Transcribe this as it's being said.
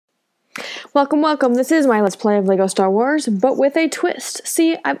Welcome, welcome. This is my Let's Play of LEGO Star Wars, but with a twist.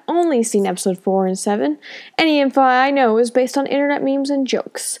 See, I've only seen episode 4 and 7. Any info I know is based on internet memes and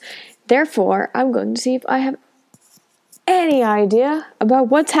jokes. Therefore, I'm going to see if I have any idea about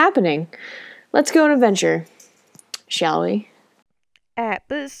what's happening. Let's go on an adventure, shall we?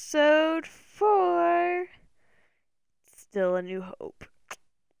 Episode 4. Still a New Hope.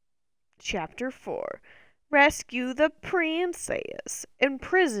 Chapter 4. Rescue the princess.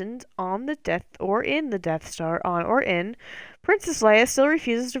 Imprisoned on the in the Death Star, on or in, Princess Leia still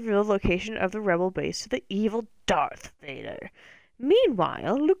refuses to reveal the location of the rebel base to the evil Darth Vader.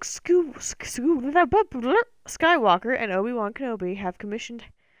 Meanwhile, Luke Skywalker and Obi-Wan Kenobi have commissioned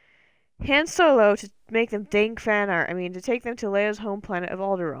Han Solo to make them to take them to Leia's home planet of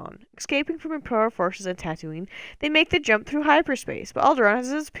Alderaan. Escaping from Imperial forces at Tatooine, they make the jump through hyperspace, but Alderaan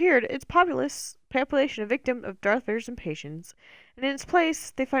has disappeared, its population a victim of Darth Vader's impatience, and in its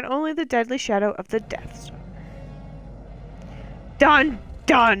place, they find only the deadly shadow of the Death Star. Dun,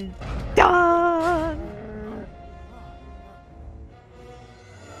 dun, dun!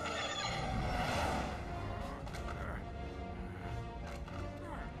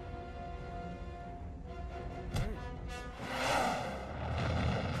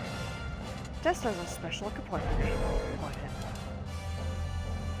 Death Star's a special point.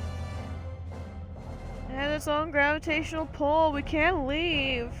 It has its own gravitational pull. We can't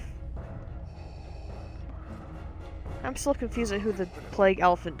leave. I'm still confused at who the Plague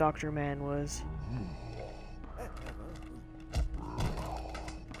Elephant Doctor Man was.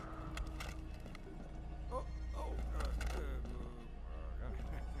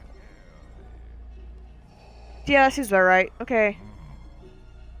 Yeah, that seems about right. Okay.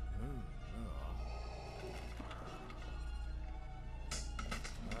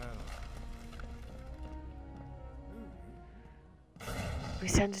 We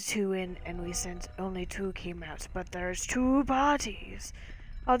sent 2 in, and we sent only 2 came out, but there's 2 bodies.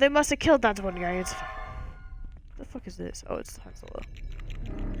 Oh, they must have killed that one guy. It's fine. What the fuck is this? Oh, it's Han Solo.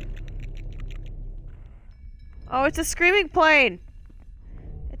 Oh, it's a screaming plane.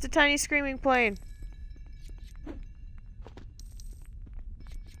 It's a tiny screaming plane.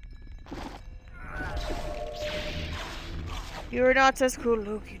 You are not as cool,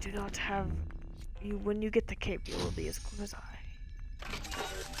 Luke. You do not have... When you get the cape, you will be as cool as I.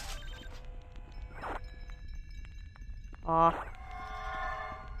 Aw.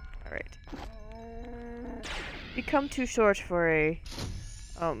 Alright. Become too short for a,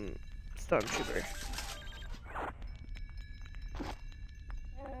 stormtrooper.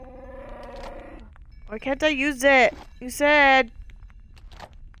 Why can't I use it? You said!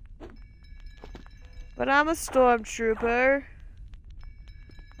 But I'm a stormtrooper.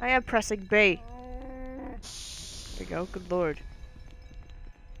 I am pressing B. There we go, good lord.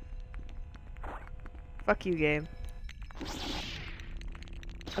 Fuck you, game.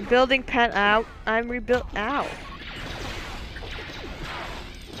 I'm building pet out. I'm rebuilt. Ow.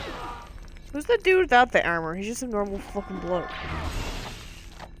 Who's the dude without the armor? He's just a normal fucking bloke.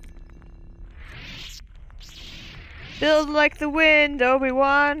 Build like the wind,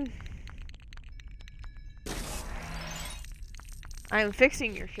 Obi-Wan. I'm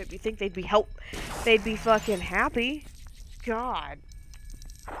fixing your ship. You think they'd be They'd be fucking happy. God.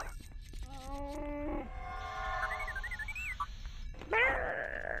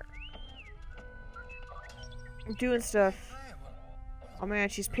 I'm doing stuff. Oh man,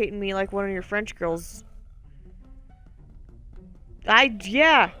 she's painting me like one of your French girls.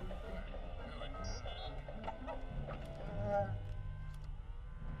 Yeah.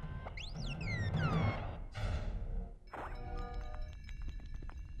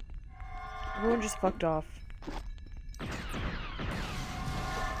 Everyone just fucked off.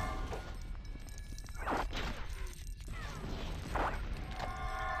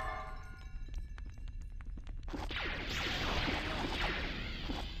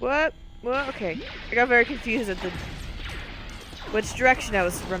 What? What? Okay. I got very confused at which direction I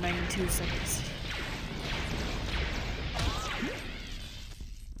was running in 2 seconds.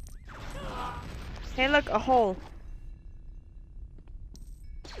 Hey, look, a hole.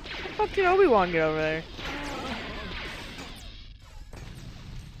 How the fuck did Obi-Wan get over there?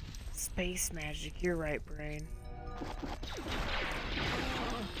 Space magic. You're right, brain.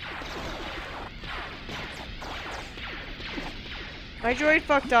 My droid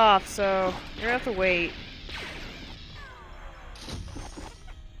fucked off, so you're gonna have to wait.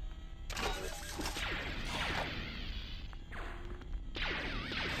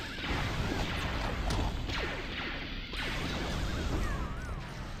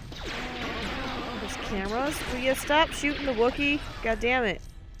 There's cameras. Will you stop shooting the Wookiee? God damn it.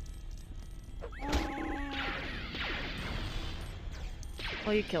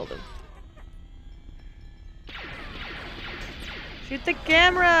 Oh, you killed him. Shoot the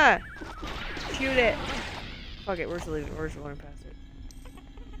camera! Shoot it! Fuck it, we're just leaving. We're just running past it.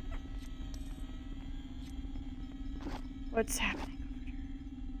 What's happening over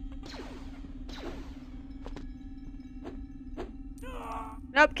here?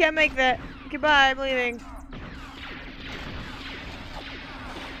 Nope, can't make that. Goodbye, I'm leaving.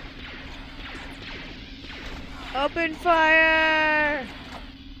 Open fire!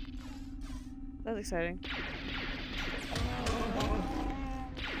 That's exciting.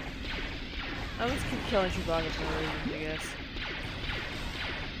 I'll just keep killing Chewbacca for no reason, I guess.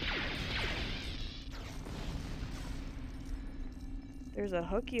 There's a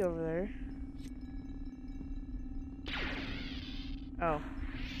hooky over there. Oh.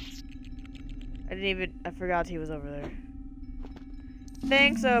 I forgot he was over there.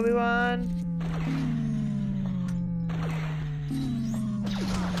 Thanks, Obi-Wan!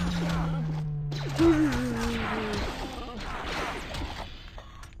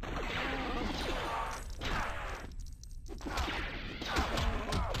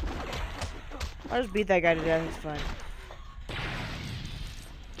 I'll just beat that guy to death, it's fine.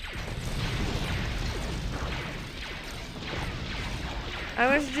 I'm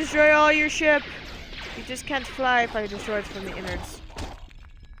going to destroy all your ship! You just can't fly if I destroy it from the innards.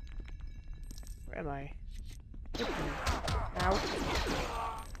 Where am I? Ow.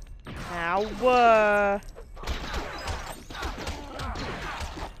 Ow!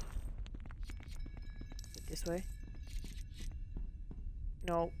 This way?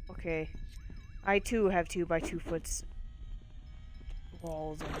 No, okay. I too have 2x2 foot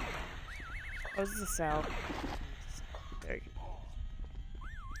walls. Oh, this is a cell. Very good.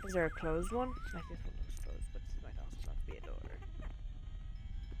 Is there a closed one? I think this one looks closed, but this might also not be a door.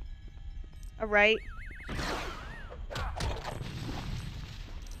 Alright.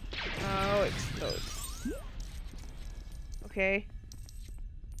 Oh, exposed. Okay.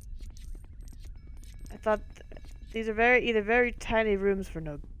 I thought these are either very tiny rooms for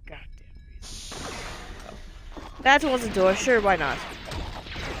no goddamn reason. Oh. That one's a door. Sure, why not?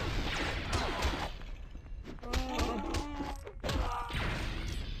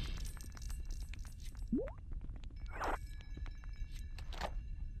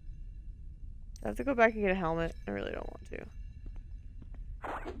 I have to go back and get a helmet. I really don't want to.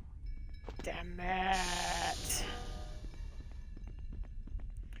 Damn it.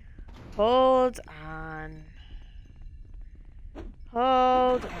 Hold on.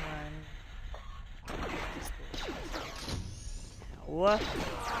 Hold on. What?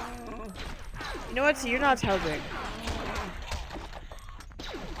 You know what? So you're not helping.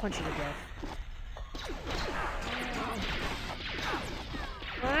 I'll punch you to death.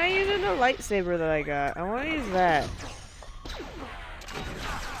 Why am I using the lightsaber that I got? I want to use that.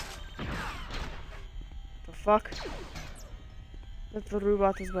 The fuck? That's the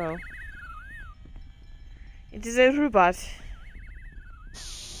robot as well. It is a robot.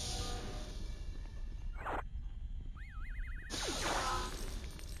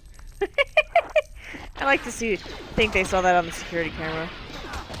 I like to think they saw that on the security camera.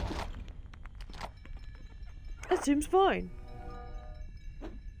 That seems fine.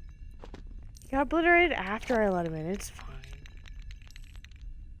 He got obliterated after I let him in. It's fine.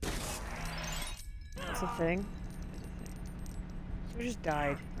 That's a thing. We just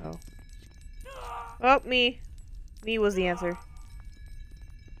died. Oh. Oh, me. Me was the answer.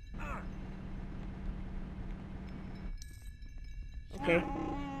 Okay.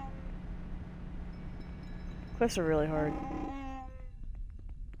 Cliffs are really hard.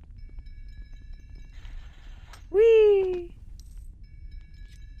 Whee!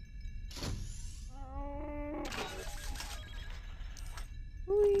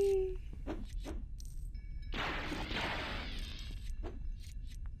 Whee!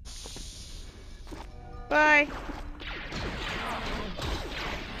 Bye!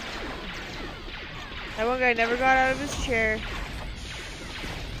 That one guy never got out of his chair.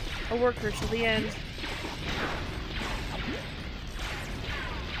 A worker till the end.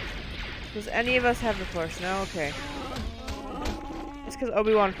 Does any of us have the force? No? Okay. It's because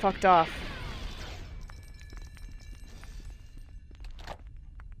Obi-Wan fucked off.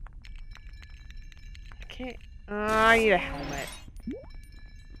 I can't... I need a helmet.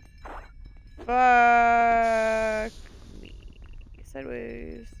 Fuck me.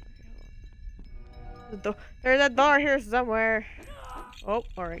 Sideways. There's a door here somewhere. Oh,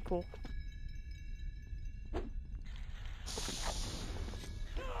 alright, cool.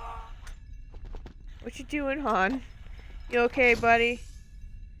 What you doing, Han? You okay, buddy?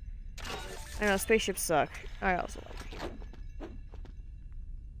 I know, spaceships suck. I also like them.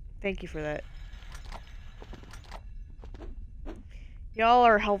 Thank you for that. Y'all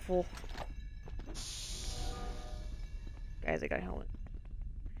are helpful. Guys, I got a helmet.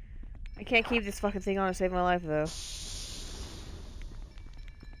 I can't keep this fucking thing on to save my life, though.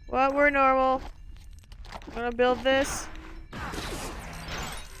 Well, we're normal. I'm gonna build this.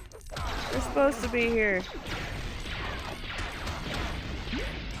 We're supposed to be here.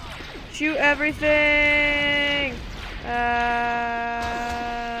 Shoot everything!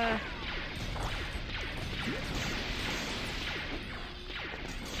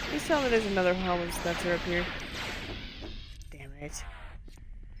 Please tell me there's another helmet dispenser up here. Damn it.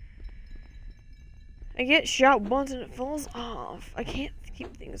 I get shot once and it falls off. I can't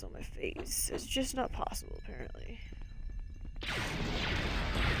keep things on my face. It's just not possible, apparently.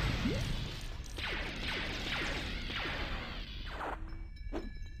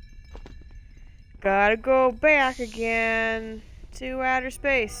 Gotta go back again to outer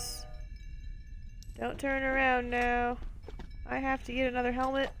space. Don't turn around now. I have to get another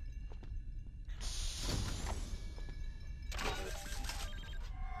helmet.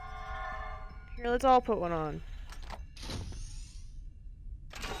 Here, let's all put one on.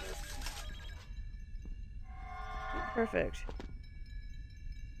 Perfect.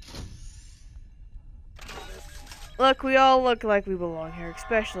 Look, we all look like we belong here,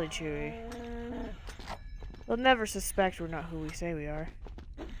 especially Chewie. They'll never suspect we're not who we say we are.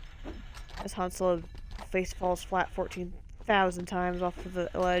 As Han Solo's face falls flat 14,000 times off of the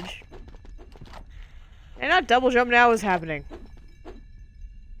ledge. And not double jump now is happening.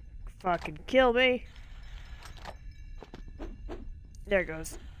 Fucking kill me. There it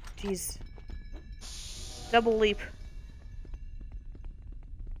goes. Jeez. Double leap.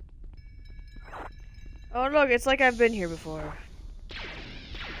 Oh look, it's like I've been here before.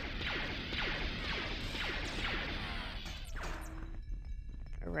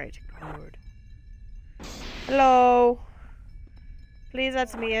 Alright, good. Hello! Please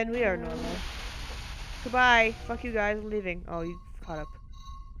let me in, we are normal. Goodbye. Fuck you guys, I'm leaving. Oh, you caught up.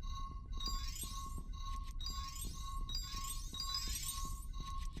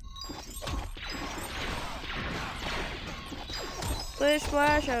 Splish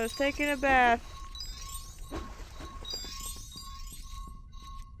splash, I was taking a bath.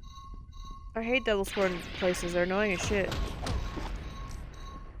 I hate double scoring places, they're annoying as shit.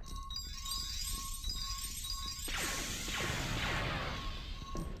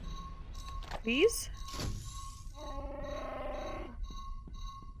 These?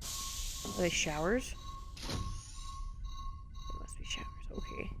 Are they showers? They must be showers,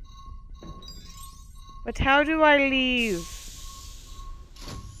 okay. But how do I leave?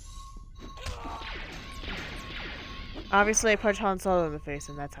 Obviously I punch Han Solo in the face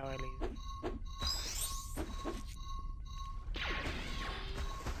and that's how I leave.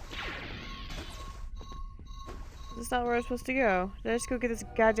 That's not where I'm supposed to go. Did I just go get this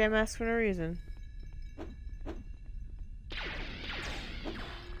goddamn mask for no reason?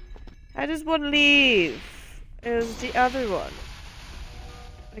 How does one leave? It was the other one.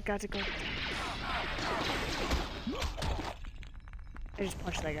 I got to go. I just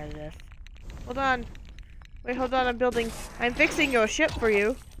punched that guy to death. Hold on. Wait, hold on, I'm fixing your ship for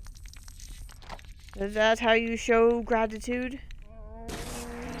you. Is that how you show gratitude?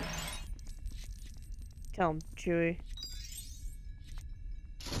 Tell him, Chewie.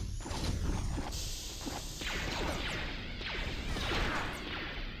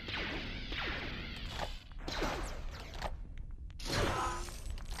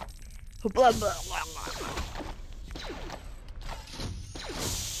 Blah, blah, blah, blah.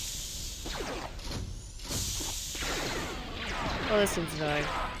 Oh, this seems annoying.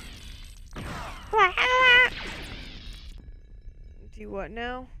 Do what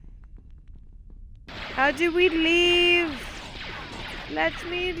now? How do we leave? Let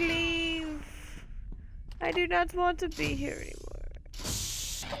me leave. I do not want to be here anymore.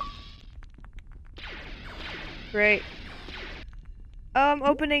 Great.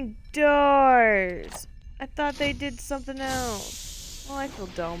 Opening doors. I thought they did something else. Well, I feel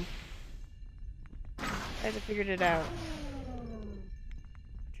dumb. I had to figure it out.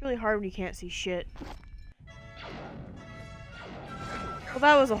 It's really hard when you can't see shit. Well,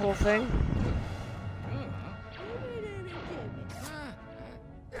 that was the whole thing.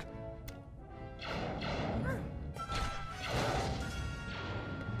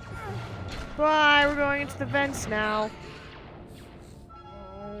 Bye, we're going into the vents now.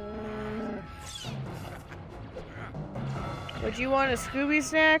 Would you want a Scooby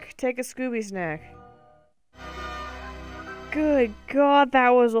snack? Take a Scooby snack. Good God, that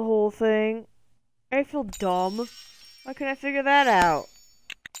was the whole thing. I feel dumb. Why couldn't I figure that out?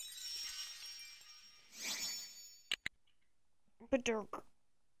 But Dirk,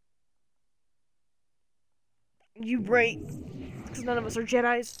 you right. Because none of us are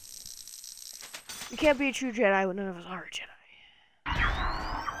Jedis. You can't be a true Jedi when none of us are a Jedi.